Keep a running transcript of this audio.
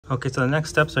Okay, so the next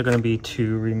steps are going to be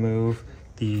to remove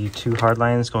the 2 hard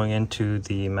lines going into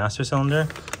the master cylinder,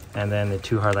 and then the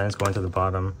 2 hard lines going to the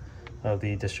bottom of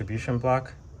the distribution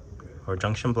block, or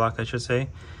junction block I should say.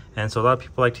 And so a lot of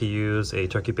people like to use a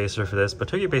turkey baster for this, but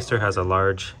turkey baster has a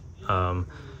large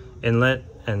inlet,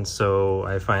 and so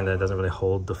I find that it doesn't really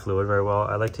hold the fluid very well.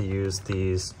 I like to use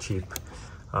these cheap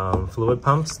fluid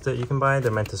pumps that you can buy.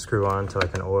 They're meant to screw on to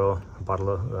like an oil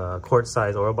bottle, quart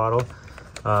size oil bottle.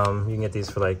 You can get these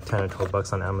for like 10 or 12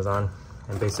 bucks on Amazon,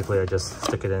 and basically I just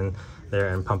stick it in there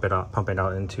and pump it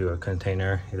out into a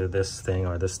container, either this thing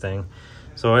or this thing.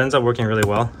 So it ends up working really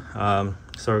well.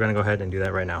 So we're gonna go ahead and do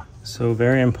that right now. So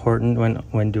very important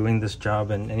when doing this job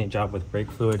and any job with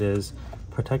brake fluid is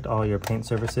protect all your paint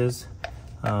surfaces,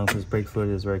 because brake fluid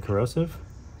is very corrosive.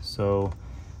 So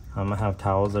I have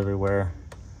towels everywhere.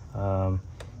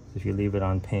 If you leave it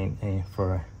on paint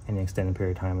for any extended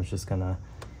period of time, it's just gonna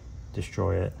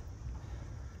destroy it.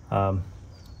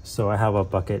 So I have a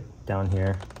bucket down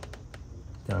here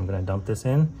that I'm gonna dump this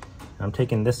in. I'm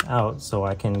taking this out so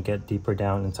I can get deeper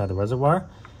down inside the reservoir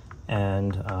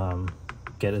and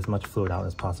get as much fluid out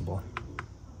as possible.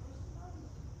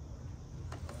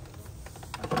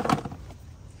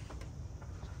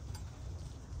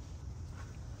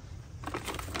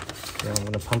 Then I'm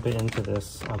going to pump it into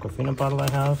this Aquafina bottle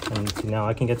I have, and see now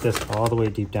I can get this all the way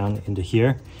deep down into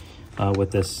here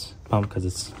with this pump because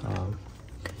it's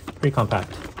pretty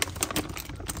compact.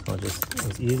 So just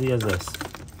as easy as this.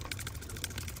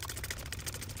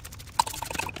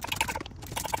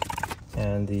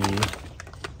 And the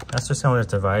master cylinder is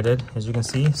divided, as you can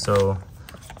see, so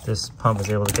this pump is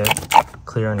able to get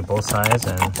clear on both sides,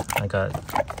 and I got,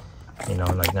 you know,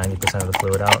 like 90% of the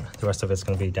fluid out. The rest of it's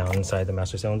going to be down inside the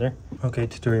master cylinder. Okay,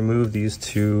 to remove these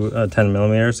 2 10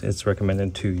 millimeters, it's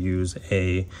recommended to use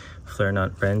a flare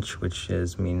nut wrench, which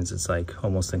means it's like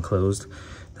almost enclosed.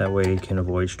 That way you can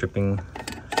avoid stripping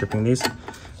these,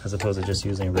 as opposed to just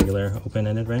using a regular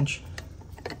open-ended wrench.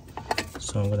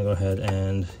 So I'm going to go ahead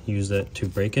and use it to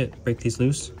break these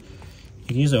loose. You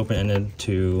can use it open-ended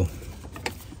to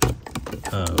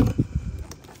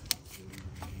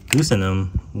loosen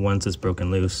them once it's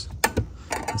broken loose.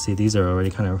 You see these are already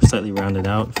kind of slightly rounded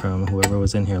out from whoever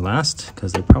was in here last,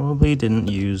 because they probably didn't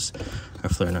use a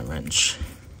flare nut wrench.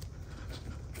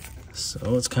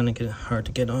 So it's kind of hard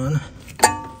to get on.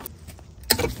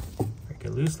 Break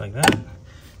it loose like that.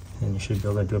 And you should be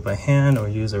able to do it by hand or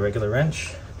use a regular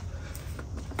wrench.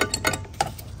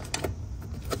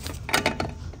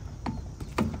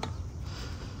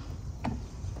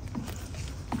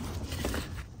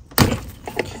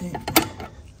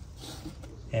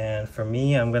 And for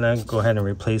me, I'm gonna go ahead and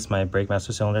replace my brake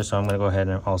master cylinder. So I'm gonna go ahead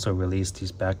and also release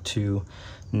these back 2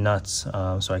 nuts.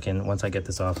 So I can, once I get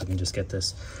this off, I can just get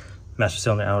this master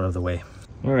cylinder out of the way.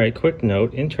 All right, quick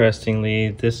note. Interestingly,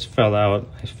 this fell out.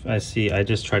 I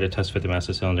just tried to test fit the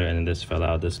master cylinder and this fell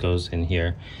out. This goes in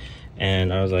here.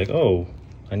 And I was like, oh,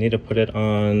 I need to put it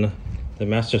on the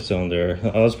master cylinder.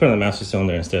 I'll just put it on the master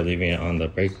cylinder instead of leaving it on the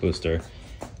brake booster.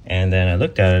 And then I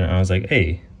looked at it and I was like,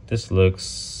 hey, this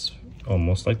looks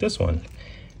almost like this one.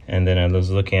 And then I was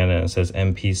looking at it and it says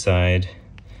MP side,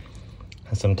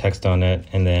 has some text on it.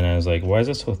 And then I was like, why is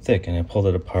it so thick? And I pulled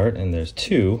it apart and there's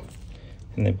 2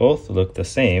 and they both look the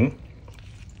same.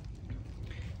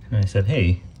 And I said,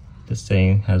 hey, this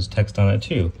thing has text on it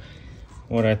too.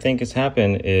 What I think has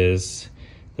happened is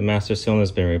the master cylinder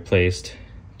has been replaced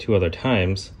 2 other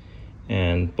times,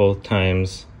 and both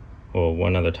times, well,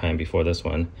 one other time before this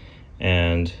one,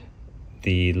 and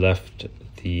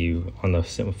on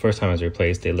the first time it was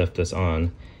replaced, they left this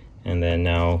on, and then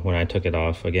now when I took it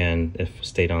off again, it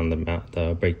stayed on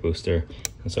the brake booster,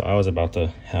 and so I was about to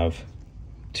have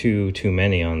too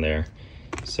many on there.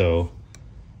 So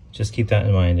just keep that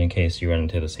in mind in case you run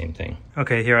into the same thing.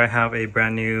 Okay, here I have a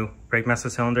brand new brake master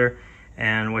cylinder,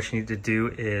 and what you need to do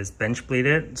is bench bleed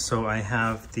it. So I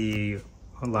have the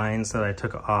lines that I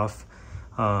took off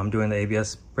doing the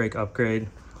ABS brake upgrade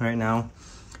right now.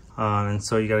 And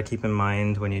so you got to keep in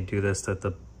mind when you do this that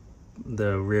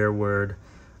the rearward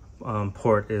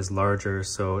port is larger,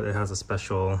 so it has a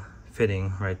special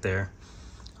fitting right there.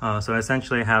 So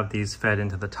essentially I have these fed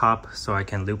into the top so I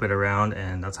can loop it around,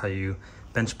 and that's how you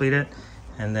bench bleed it.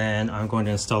 And then I'm going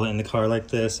to install it in the car like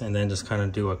this, and then just kind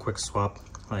of do a quick swap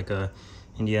like a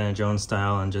Indiana Jones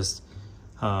style, and just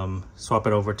swap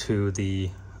it over to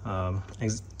the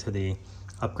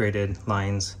upgraded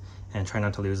lines, and try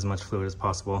not to lose as much fluid as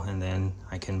possible, and then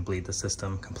I can bleed the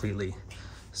system completely.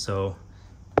 So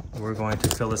we're going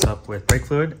to fill this up with brake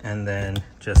fluid and then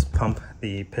just pump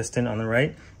the piston on the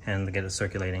right and get it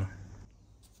circulating.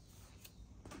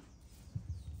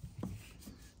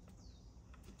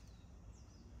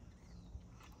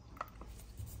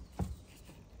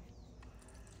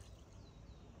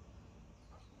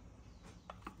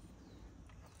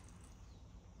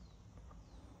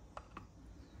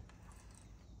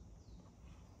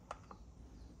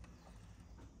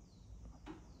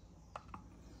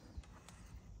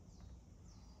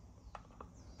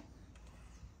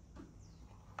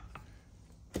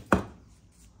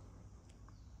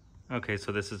 Okay,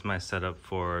 so this is my setup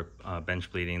for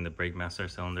bench bleeding the Brake Master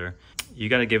Cylinder. You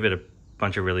got to give it a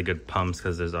bunch of really good pumps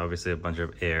because there's obviously a bunch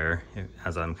of air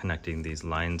as I'm connecting these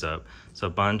lines up. So a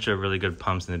bunch of really good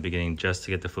pumps in the beginning just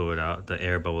to get the fluid out, the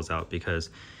air bubbles out, because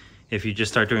if you just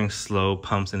start doing slow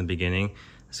pumps in the beginning,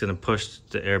 it's going to push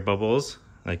the air bubbles.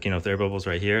 Like, you know, if the air bubbles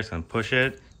right here, it's going to push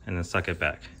it and then suck it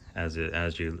back as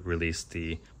you release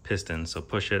the piston. So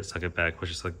push it, suck it back,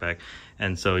 push it, suck it back.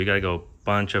 And so you got to go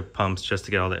bunch of pumps just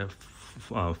to get all the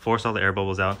force all the air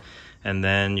bubbles out, and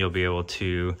then you'll be able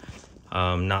to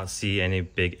not see any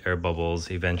big air bubbles.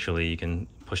 Eventually you can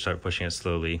start pushing it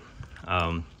slowly.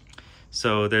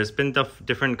 So there's been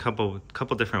couple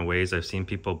different ways I've seen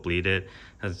people bleed it.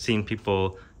 I've seen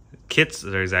kits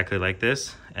that are exactly like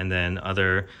this, and then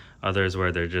others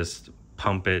where they're just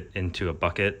pump it into a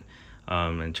bucket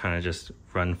and trying to just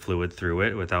run fluid through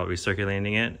it without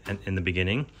recirculating it in the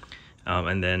beginning,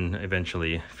 and then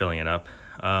eventually filling it up.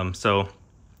 So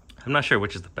I'm not sure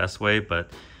which is the best way,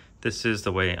 but this is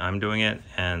the way I'm doing it.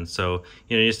 And so,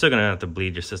 you know, you're still gonna have to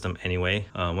bleed your system anyway.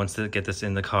 Once they get this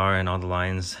in the car and all the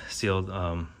lines sealed,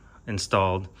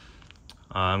 installed,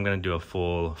 I'm gonna do a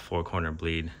full 4-corner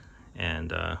bleed,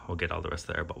 and we'll get all the rest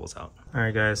of the air bubbles out. All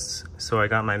right, guys, so I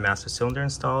got my master cylinder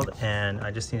installed, and I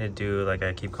just need to do, like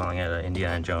I keep calling it, an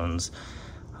Indiana Jones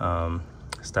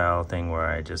style thing where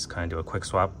I just kind of do a quick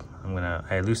swap.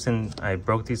 I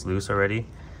broke these loose already,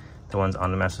 the ones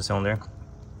on the master cylinder,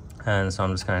 and so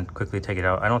I'm just gonna quickly take it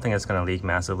out. I don't think it's gonna leak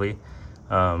massively,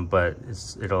 but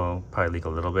it'll probably leak a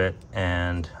little bit,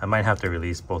 and I might have to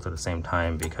release both at the same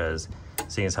time because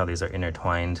seeing as how these are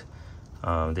intertwined,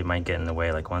 they might get in the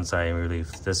way. Like once I release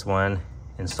this one,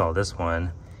 install this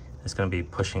one, it's gonna be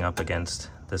pushing up against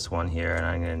this one here, and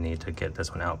I'm gonna need to get this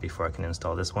one out before I can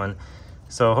install this one.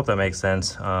 So I hope that makes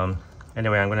sense.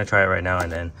 Anyway, I'm gonna try it right now,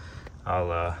 and then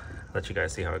I'll let you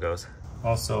guys see how it goes.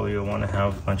 Also, you'll want to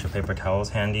have a bunch of paper towels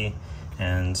handy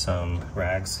and some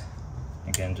rags.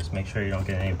 Again, just make sure you don't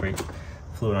get any brake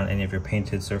fluid on any of your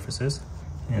painted surfaces.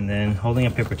 And then holding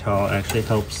a paper towel actually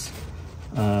helps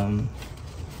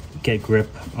get grip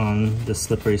on the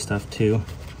slippery stuff too.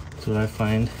 That's what I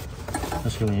find,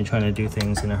 especially when you're trying to do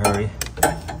things in a hurry.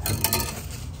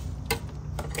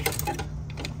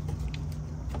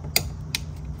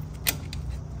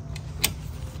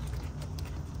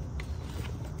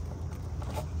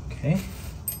 Okay.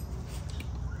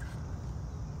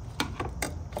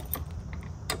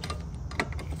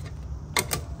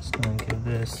 Just gonna give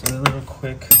this a little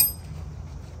quick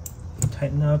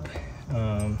tighten up.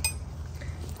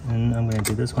 And I'm gonna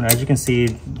do this one. As you can see,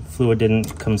 fluid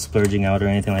didn't come splurging out or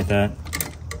anything like that.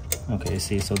 Okay,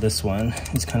 see, so this one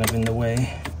is kind of in the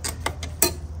way.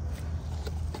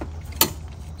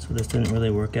 So this didn't really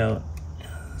work out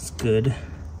as good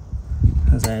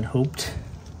as I had hoped.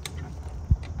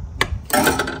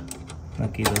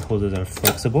 Lucky the hoses are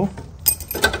flexible.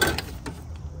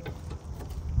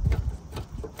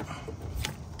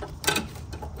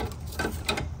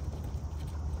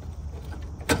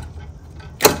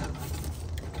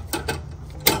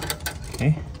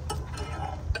 Okay,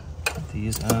 get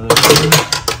these out of the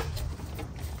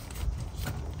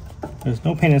way. There's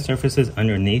no painted surfaces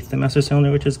underneath the master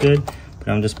cylinder, which is good, but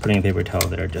I'm just putting a paper towel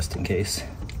there just in case.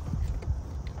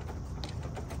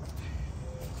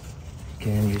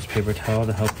 Again, use paper towel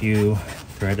to help you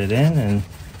thread it in, and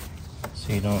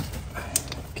so you don't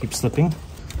keep slipping.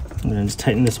 I'm gonna just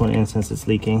tighten this one in since it's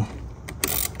leaking.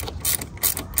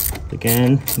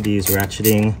 Again, these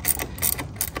ratcheting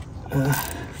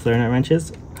flare nut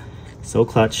wrenches, so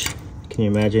clutch. Can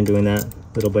you imagine doing that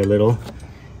little by little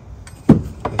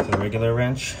with a regular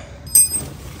wrench?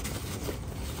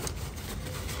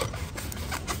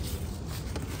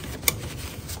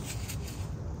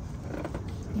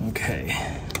 Okay.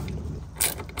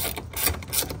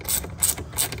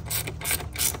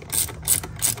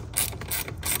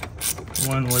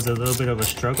 One was a little bit of a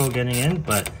struggle getting in,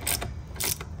 but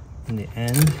in the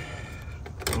end,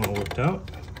 it all worked out.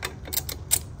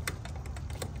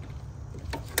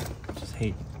 Just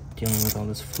hate dealing with all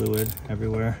this fluid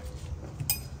everywhere.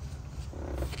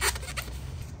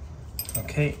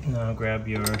 Okay, now grab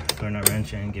your flare nut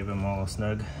wrench and give them all a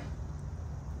snug.